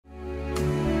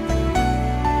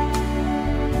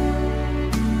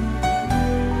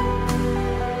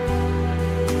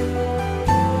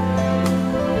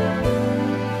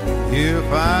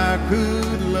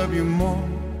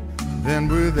then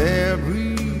with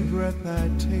every breath I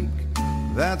take,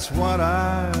 that's what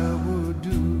I would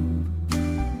do.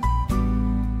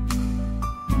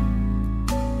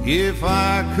 If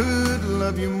I could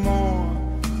love you more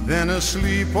than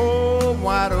asleep or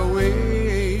wide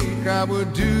awake, I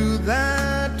would do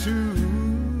that too.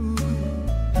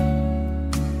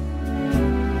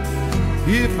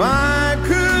 If I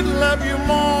could love you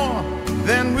more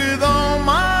than with all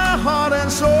my heart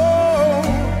and soul,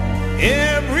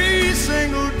 every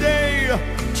single day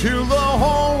till the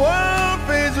whole world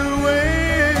fades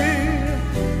away,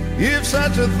 if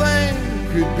such a thing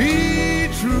could be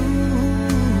true,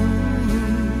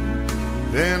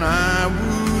 then I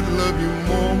would love you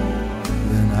more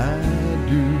than I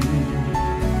do.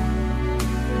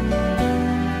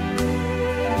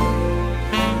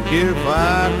 If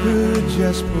I could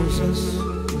just possess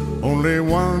only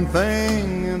one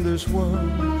thing in this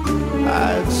world,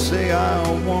 I'd say I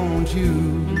want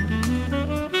you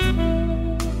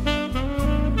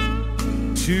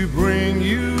to bring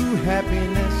you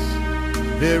happiness.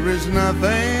 There is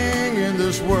nothing in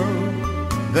this world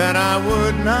that I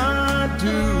would not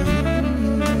do.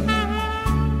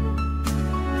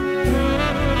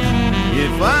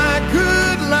 If I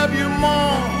could love you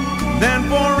more than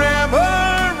forever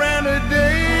and a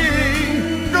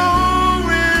day,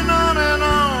 going on and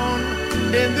on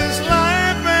in this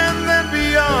life and then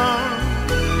beyond,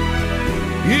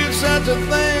 if such a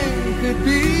thing could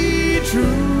be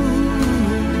true,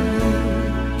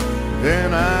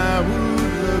 then I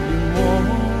would love you more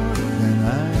than I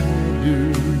do.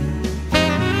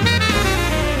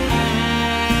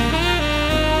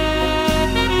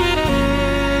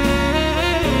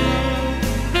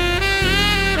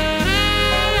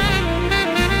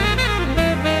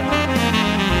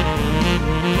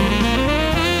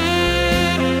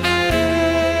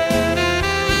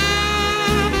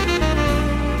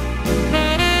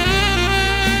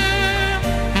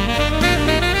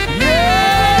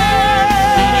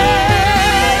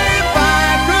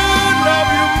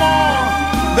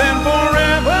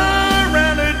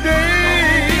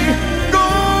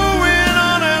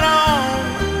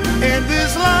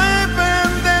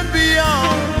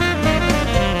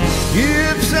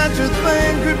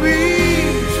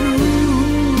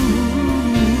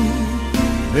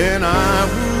 Then I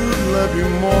would love you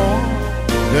more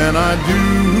than I do.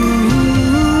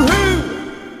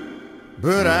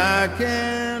 But I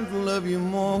can't love you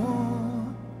more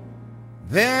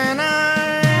than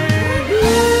I do.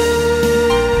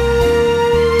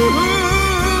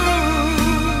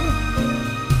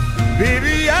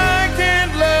 Baby, I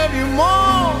can't love you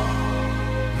more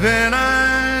than I do.